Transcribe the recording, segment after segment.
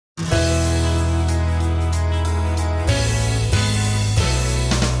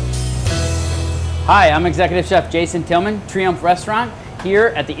Hi, I'm Executive Chef Jason Tilmann, Triumph Restaurant, here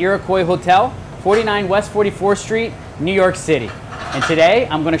at the Iroquois Hotel, 49 West 44th Street, New York City. And today,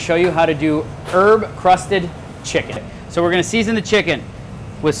 I'm going to show you how to do herb-crusted chicken. So we're going to season the chicken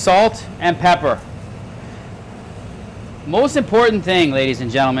with salt and pepper. Most important thing, ladies and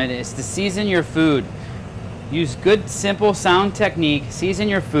gentlemen, is to season your food. Use good, simple, sound technique, season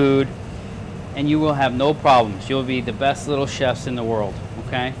your food, and you will have no problems. You'll be the best little chefs in the world,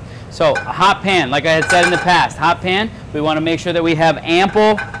 okay? So, a hot pan, like I had said in the past, hot pan, we want to make sure that we have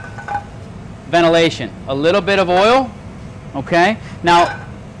ample ventilation. A little bit of oil, okay? Now,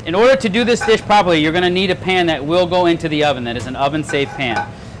 in order to do this dish properly, you're going to need a pan that will go into the oven, that is an oven-safe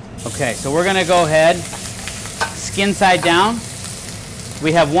pan. Okay, so we're going to go ahead, skin side down.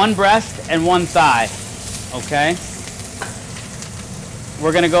 We have one breast and one thigh, okay?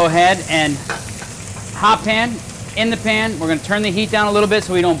 We're going to go ahead and hot pan, in the pan, we're going to turn the heat down a little bit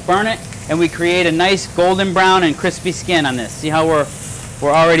so we don't burn it, and we create a nice golden brown and crispy skin on this. See how we're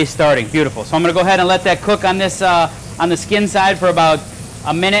already starting. Beautiful. So I'm going to go ahead and let that cook on this on the skin side for about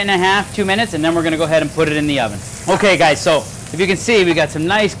a minute and a half, 2 minutes, and then we're going to go ahead and put it in the oven. Okay, guys, so if you can see, we got some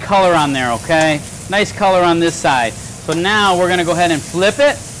nice color on there, okay? Nice color on this side. So now we're going to go ahead and flip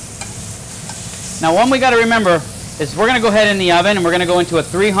it. Now, one we got to remember is we're going to go ahead in the oven, and we're going to go into a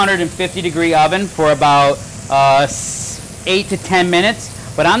 350-degree oven for about 8 to 10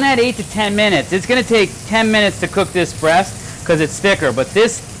 minutes. But on that 8 to 10 minutes, it's going to take 10 minutes to cook this breast because it's thicker. But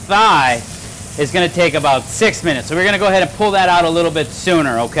this thigh is going to take about 6 minutes. So we're going to go ahead and pull that out a little bit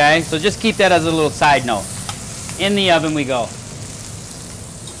sooner, okay? So just keep that as a little side note. In the oven we go.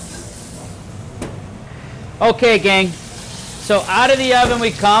 Okay, gang. So out of the oven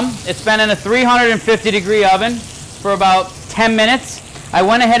we come. It's been in a 350-degree oven for about 10 minutes. I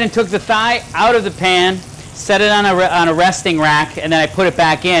went ahead and took the thigh out of the pan, set it on a resting rack, and then I put it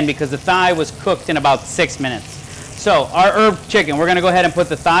back in because the thigh was cooked in about 6 minutes. So our herb chicken, we're going to go ahead and put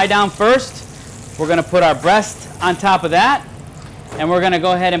the thigh down first. We're going to put our breast on top of that, and we're going to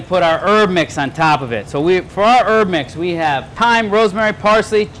go ahead and put our herb mix on top of it. So for our herb mix, we have thyme, rosemary,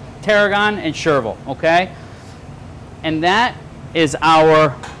 parsley, tarragon, and chervil, okay? And that is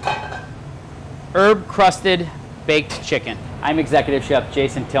our herb-crusted baked chicken. I'm Executive Chef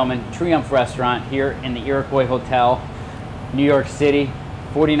Jason Tilmann, Triumph Restaurant here in the Iroquois Hotel, New York City,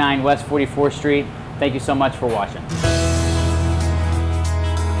 49 West 44th Street. Thank you so much for watching.